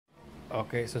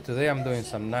Okay, so today I'm doing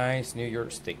some nice New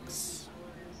York steaks.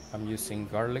 I'm using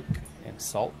garlic and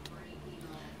salt.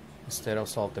 Instead of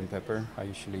salt and pepper, I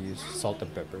usually use salt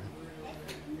and pepper.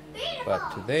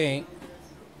 But today,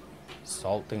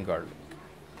 salt and garlic.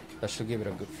 That should give it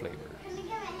a good flavor.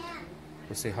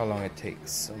 We'll see how long it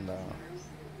takes on the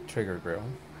Traeger Grill.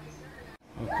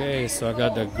 Okay, so I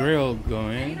got the grill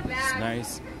going. It's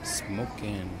nice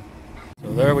smoking.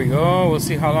 So there we go. We'll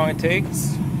see how long it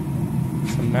takes.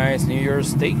 Some nice New York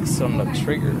steaks on the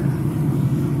Traeger.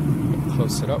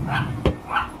 Close it up.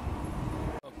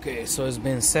 Okay, so it's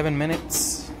been 7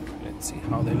 minutes. Let's see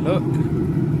how they look.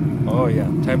 Oh yeah,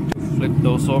 time to flip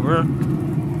those over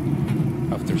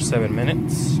after 7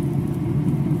 minutes.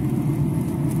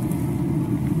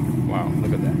 Wow,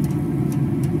 look at that.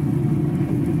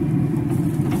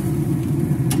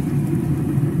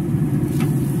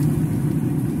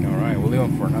 Alright, we'll leave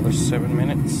them for another 7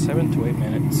 minutes, 7 to 8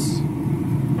 minutes.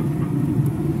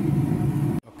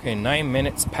 Okay, 9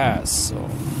 minutes passed, so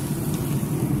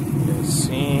let's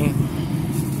see.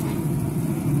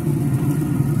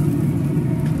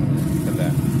 Look at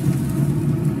that.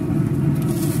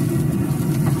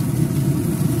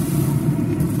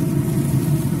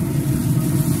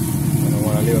 I don't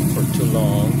want to leave it for too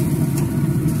long.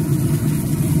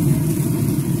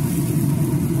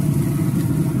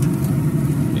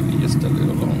 Maybe just a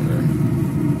little longer.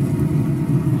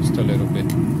 Just a little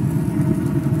bit.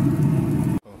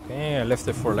 I left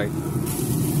it for like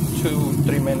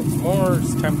 2-3 minutes more.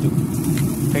 It's time to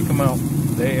take them out.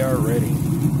 They are ready.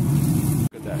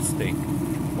 Look at that steak.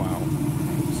 Wow.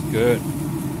 It's good.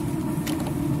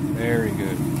 Very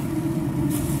good.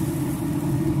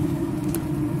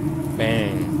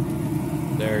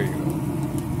 Bang. There you go.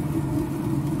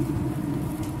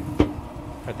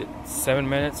 I did 7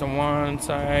 minutes on one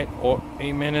side or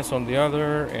 8 minutes on the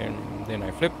other, and then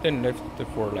I flipped it and left it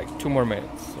for like 2 more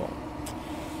minutes. So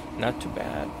not too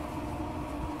bad.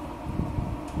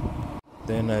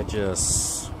 Then I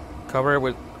just cover it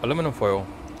with aluminum foil.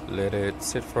 Let it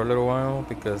sit for a little while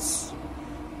because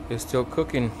it's still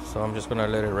cooking. So I'm just gonna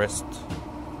let it rest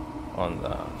on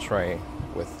the tray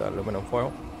with the aluminum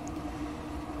foil.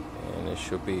 And it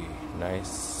should be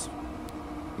nice,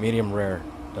 medium rare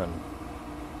done.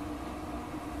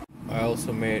 I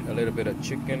also made a little bit of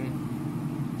chicken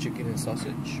and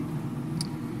sausage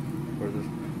for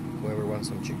whoever wants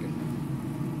some chicken.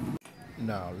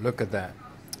 Now look at that.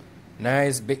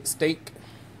 Nice big steak.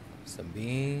 Some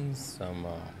beans, some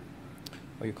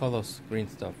what do you call those green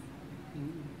stuff?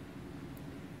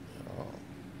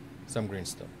 Some green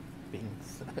stuff.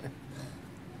 Beans.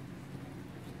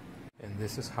 And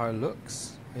this is how it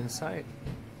looks inside.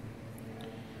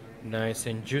 Nice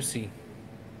and juicy.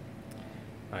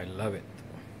 I love it.